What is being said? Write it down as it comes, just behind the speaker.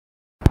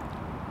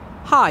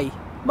Hi,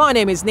 my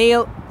name is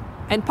Neil,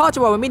 and part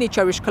of our Mini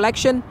Cherish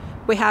collection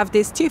we have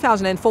this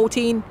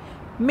 2014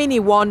 Mini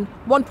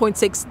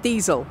 1.6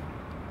 diesel.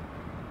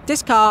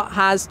 This car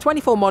has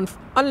 24-month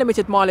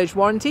unlimited mileage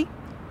warranty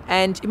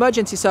and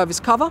emergency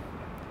service cover.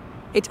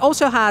 It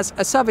also has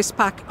a service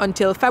pack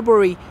until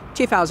February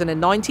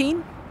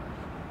 2019.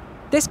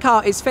 This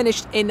car is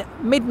finished in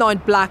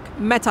midnight black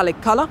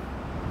metallic colour.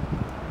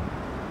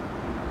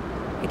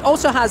 It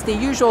also has the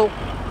usual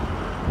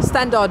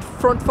standard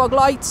front fog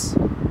lights,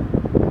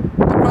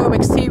 the chrome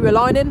exterior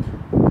lining,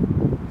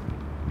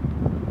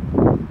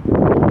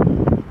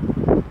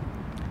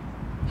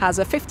 has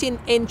a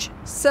 15-inch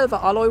silver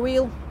alloy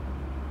wheel,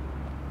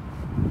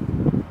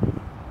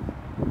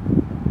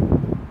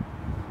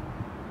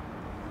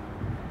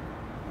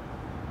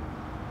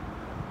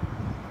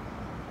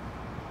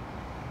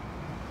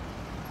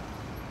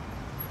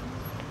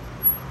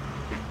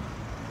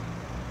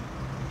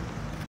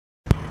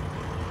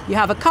 you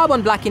have a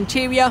carbon black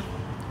interior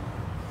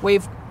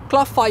with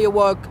cloth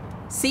firework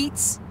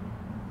seats,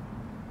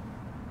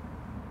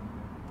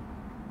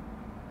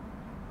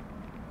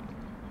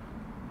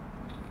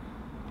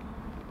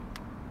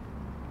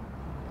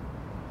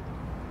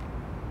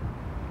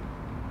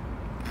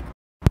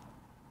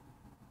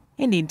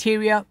 in the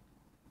interior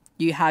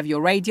you have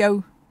your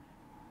radio,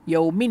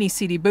 your mini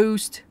CD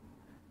boost,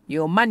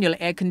 your manual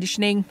air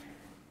conditioning,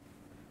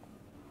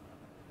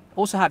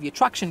 also have your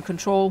traction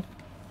control,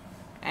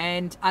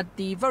 and at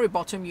the very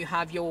bottom you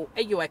have your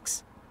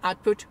AUX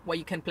output where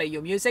you can play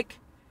your music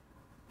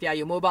via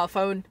your mobile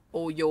phone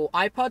or your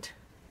iPod.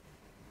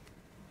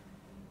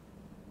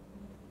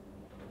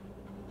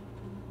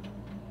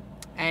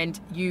 And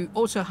you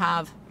also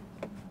have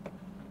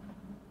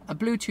a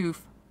Bluetooth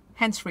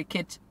hands-free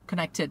kit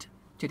connected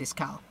to this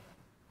car.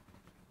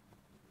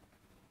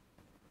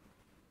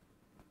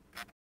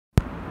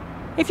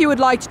 If you would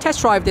like to test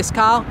drive this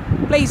car,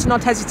 please do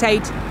not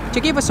hesitate to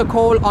give us a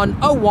call on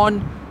 01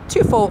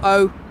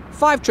 240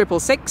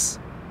 5666,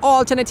 or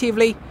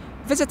alternatively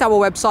visit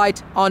our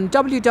website on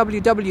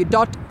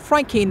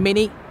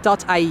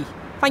www.frankkeanmini.ie.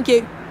 Thank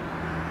you.